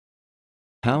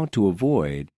How to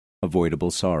Avoid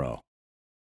Avoidable Sorrow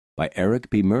by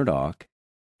Eric B. Murdoch,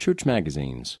 Church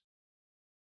Magazines.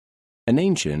 An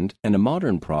ancient and a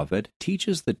modern prophet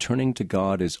teaches that turning to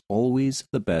God is always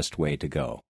the best way to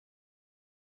go.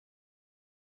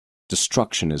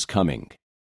 Destruction is coming.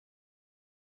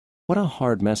 What a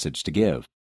hard message to give,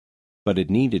 but it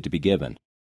needed to be given.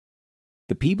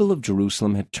 The people of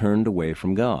Jerusalem had turned away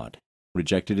from God,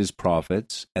 rejected His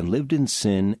prophets, and lived in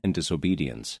sin and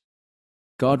disobedience.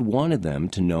 God wanted them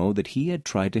to know that He had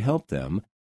tried to help them,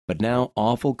 but now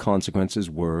awful consequences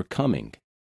were coming.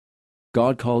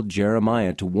 God called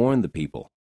Jeremiah to warn the people.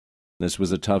 This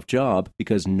was a tough job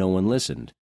because no one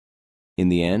listened. In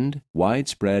the end,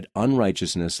 widespread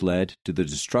unrighteousness led to the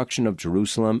destruction of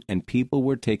Jerusalem, and people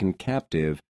were taken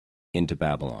captive into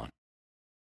Babylon.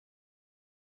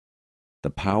 The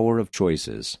power of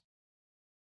choices.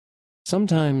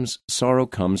 Sometimes sorrow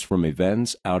comes from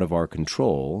events out of our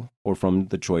control or from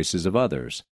the choices of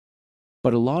others,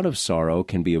 but a lot of sorrow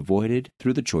can be avoided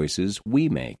through the choices we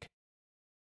make.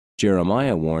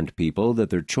 Jeremiah warned people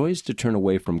that their choice to turn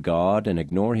away from God and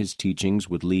ignore His teachings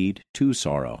would lead to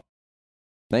sorrow.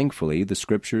 Thankfully, the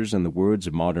Scriptures and the words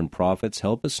of modern prophets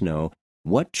help us know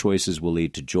what choices will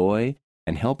lead to joy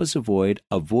and help us avoid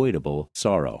avoidable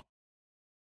sorrow.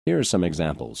 Here are some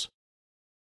examples.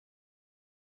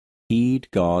 Heed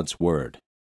God's word.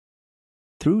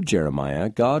 Through Jeremiah,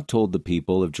 God told the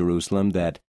people of Jerusalem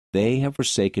that they have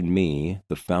forsaken me,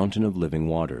 the fountain of living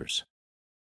waters.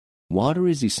 Water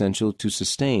is essential to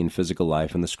sustain physical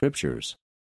life in the Scriptures.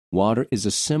 Water is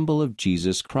a symbol of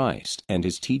Jesus Christ and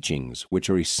His teachings, which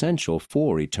are essential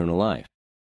for eternal life.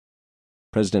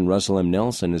 President Russell M.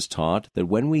 Nelson has taught that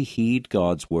when we heed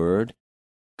God's word,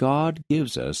 God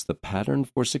gives us the pattern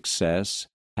for success,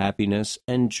 happiness,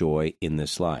 and joy in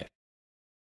this life.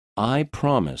 I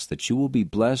promise that you will be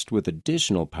blessed with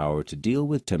additional power to deal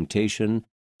with temptation,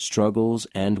 struggles,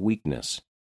 and weakness.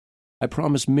 I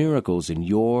promise miracles in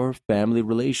your family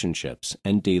relationships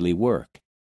and daily work.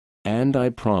 And I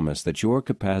promise that your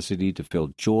capacity to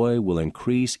feel joy will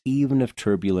increase even if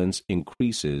turbulence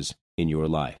increases in your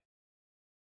life.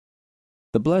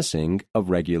 The blessing of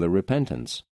regular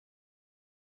repentance.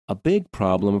 A big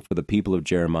problem for the people of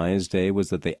Jeremiah's day was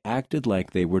that they acted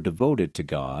like they were devoted to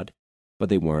God, but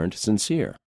they weren't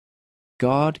sincere.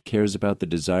 God cares about the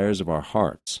desires of our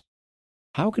hearts.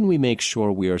 How can we make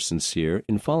sure we are sincere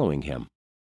in following Him?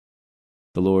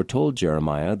 The Lord told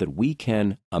Jeremiah that we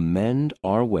can amend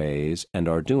our ways and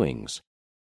our doings.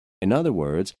 In other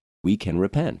words, we can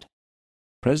repent.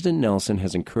 President Nelson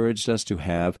has encouraged us to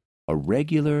have a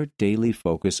regular daily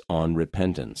focus on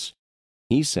repentance.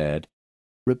 He said,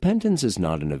 "Repentance is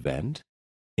not an event.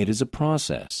 It is a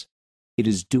process. It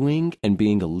is doing and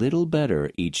being a little better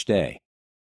each day."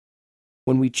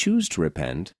 When we choose to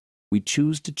repent, we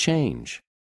choose to change.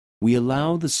 We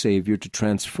allow the Savior to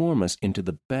transform us into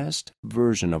the best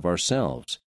version of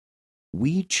ourselves.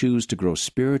 We choose to grow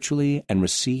spiritually and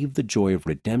receive the joy of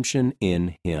redemption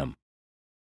in Him.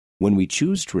 When we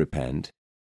choose to repent,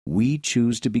 we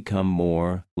choose to become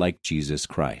more like Jesus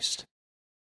Christ.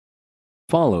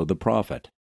 Follow the prophet.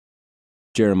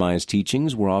 Jeremiah's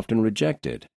teachings were often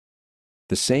rejected.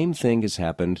 The same thing has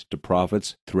happened to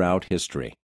prophets throughout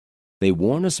history. They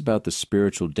warn us about the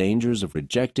spiritual dangers of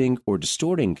rejecting or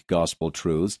distorting gospel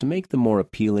truths to make them more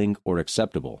appealing or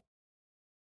acceptable.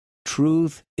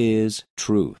 Truth is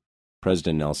truth,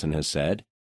 President Nelson has said.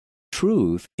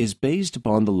 Truth is based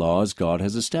upon the laws God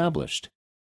has established.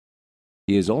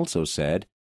 He has also said,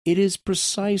 it is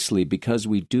precisely because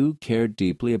we do care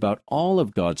deeply about all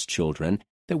of God's children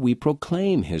that we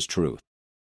proclaim His truth.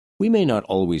 We may not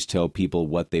always tell people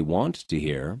what they want to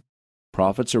hear.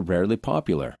 Prophets are rarely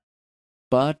popular.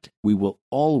 But we will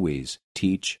always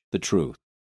teach the truth.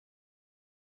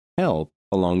 Help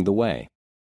along the way.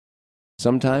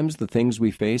 Sometimes the things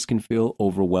we face can feel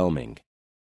overwhelming.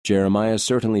 Jeremiah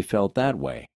certainly felt that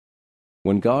way.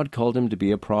 When God called him to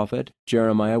be a prophet,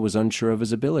 Jeremiah was unsure of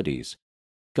his abilities.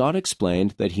 God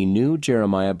explained that He knew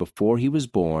Jeremiah before he was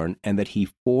born and that He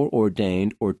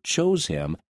foreordained or chose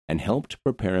him and helped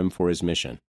prepare him for his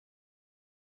mission.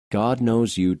 God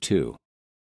knows you too.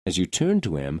 As you turn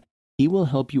to Him, He will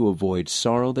help you avoid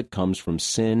sorrow that comes from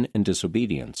sin and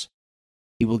disobedience.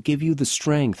 He will give you the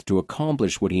strength to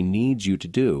accomplish what He needs you to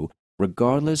do,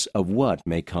 regardless of what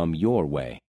may come your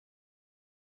way.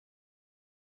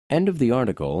 End of the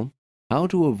article, How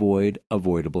to Avoid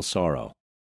Avoidable Sorrow,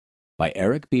 by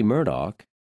Eric B. Murdoch,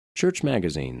 Church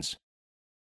Magazines.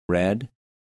 Read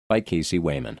by Casey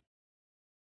Wayman.